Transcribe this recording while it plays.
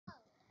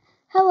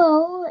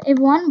Hello,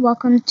 everyone.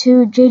 Welcome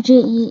to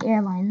JJE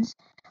Airlines,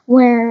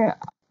 where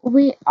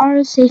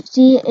our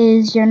safety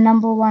is your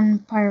number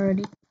one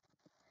priority.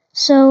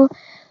 So,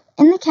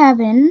 in the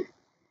cabin,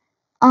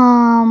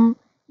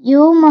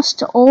 you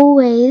must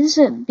always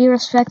be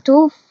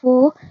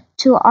respectful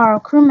to our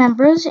crew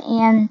members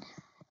and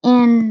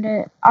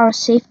our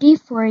safety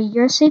for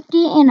your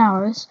safety and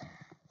ours.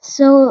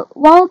 So,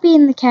 while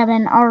being in the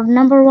cabin, our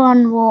number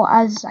one rule,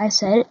 as I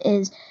said,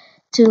 is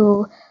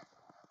to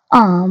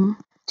um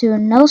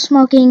no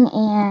smoking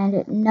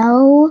and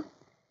never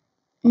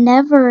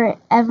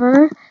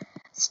ever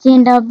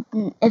stand up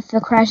if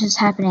the crash is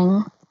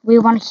happening. We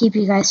want to keep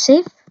you guys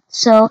safe,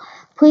 so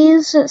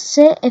please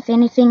sit if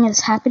anything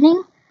is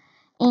happening.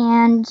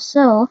 And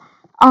so,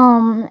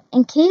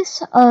 in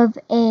case of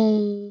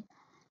a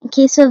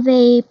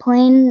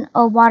plane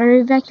water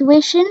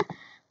evacuation,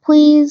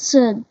 please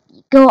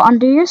go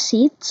under your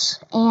seats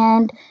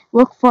and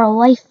look for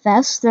life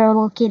vests. They're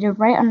located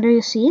right under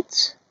your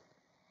seats.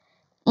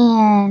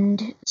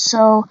 And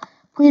so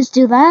please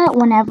do that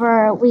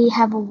whenever we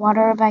have a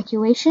water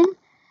evacuation.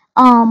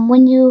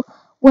 When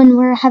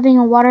we're having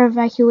a water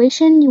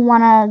evacuation, you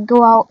want to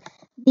go out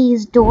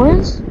these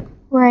doors,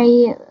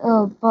 right?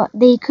 But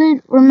they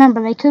could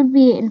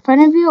be in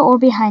front of you or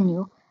behind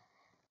you.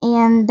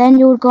 And then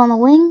you would go on the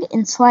wing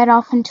and slide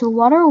off into the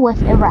water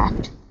with a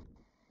raft.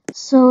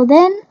 So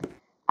then,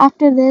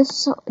 after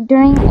this,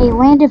 during a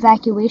land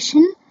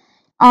evacuation,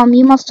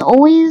 you must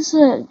always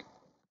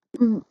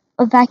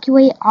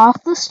evacuate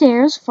off the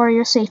stairs for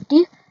your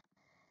safety,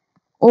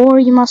 or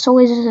you must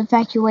always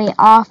evacuate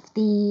off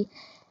the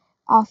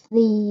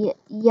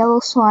yellow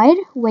slide,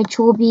 which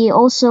will be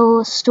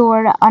also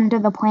stored under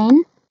the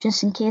plane,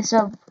 just in case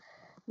of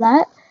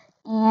that.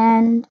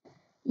 And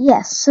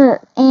yes,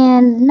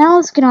 and now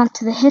let's get on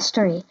to the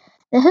history.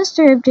 The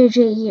history of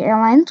JJE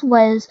Airlines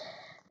was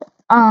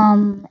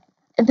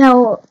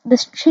about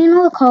this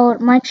channel called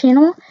My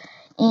Channel,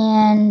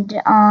 and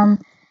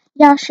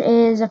Yash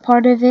is a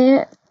part of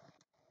it.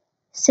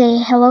 Say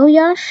hello,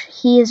 Yash.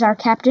 He is our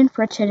captain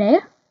for today.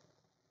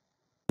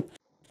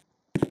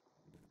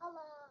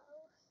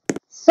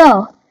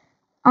 So,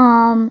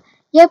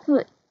 yep,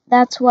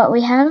 that's what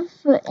we have,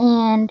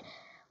 and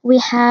we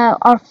have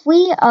our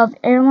fleet of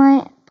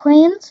airline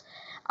planes,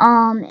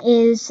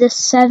 is the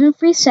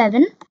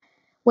 737,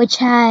 which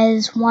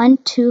has 1,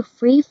 2,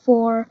 3,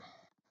 4,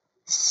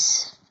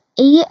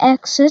 8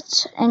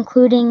 exits,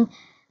 including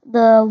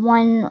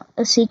the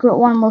secret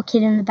one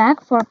located in the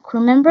back for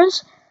crew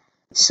members.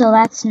 So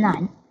that's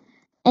 9.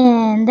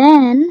 And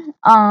then,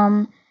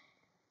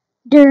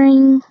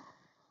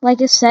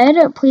 like I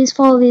said, please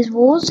follow these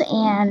rules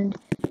and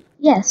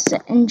yes,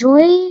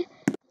 enjoy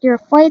your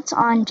flights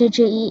on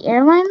JJE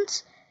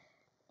Airlines.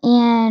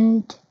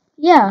 And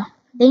yeah,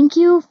 thank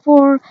you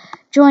for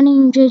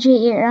joining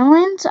JJE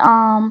Airlines.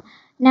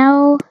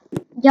 Now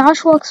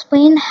Josh will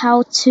explain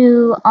how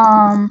to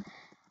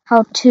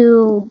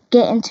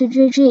get into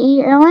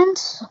JJE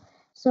Airlines.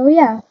 So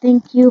yeah,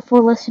 thank you for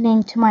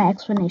listening to my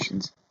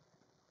explanations.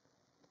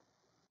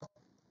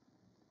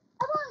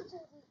 Hello,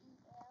 JJE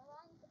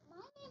Airlines.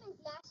 My name is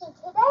Yash, and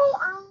today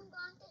I'm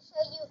going to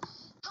show you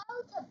how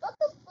to book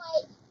a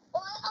flight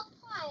or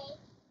apply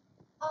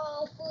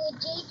for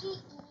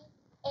JJE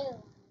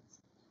Airlines.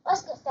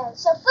 Let's get started.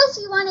 So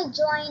first, you want to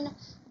join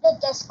the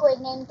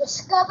Discord named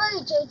Discover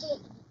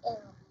JJE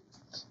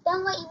Airlines.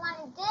 Then what you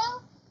want to do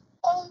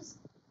is,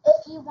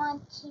 if you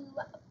want to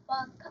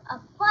book a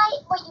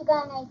flight, what you're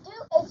gonna do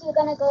is you're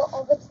gonna go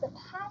over to the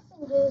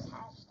passengers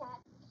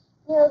hashtag.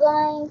 You're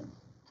going to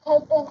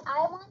type in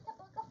I want to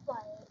book a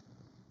flight,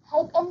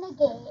 type in the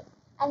gate,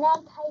 and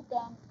then type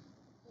in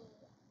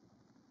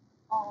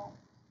the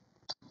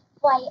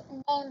flight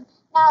name.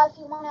 Now, if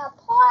you want to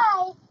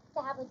apply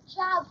to have a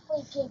job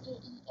for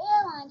JJE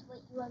Airlines,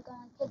 what you are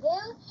going to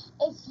do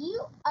is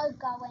you are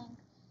going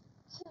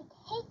to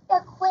take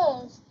the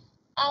quiz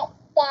at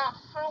that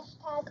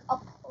hashtag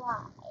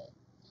apply.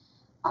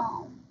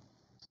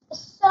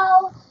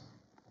 So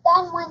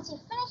then once you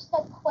finish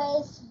the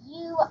quiz,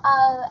 you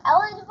are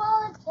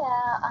eligible to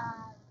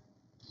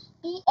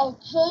be a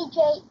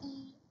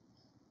JJE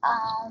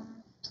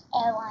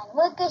airline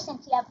worker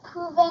since you have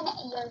proven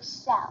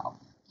yourself.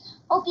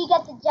 Hope you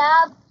get the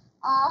job.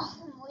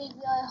 We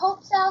really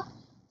hope so.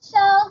 So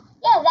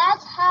yeah,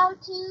 that's how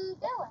to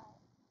do it.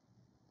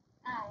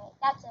 Alright,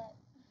 that's it.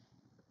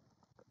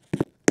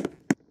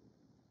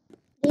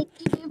 Thank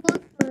you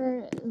everyone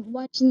for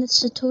watching this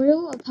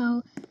tutorial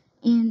about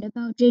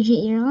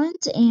JJ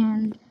Airlines,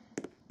 and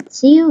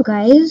see you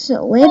guys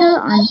later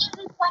on.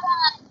 Put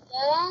on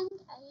your end.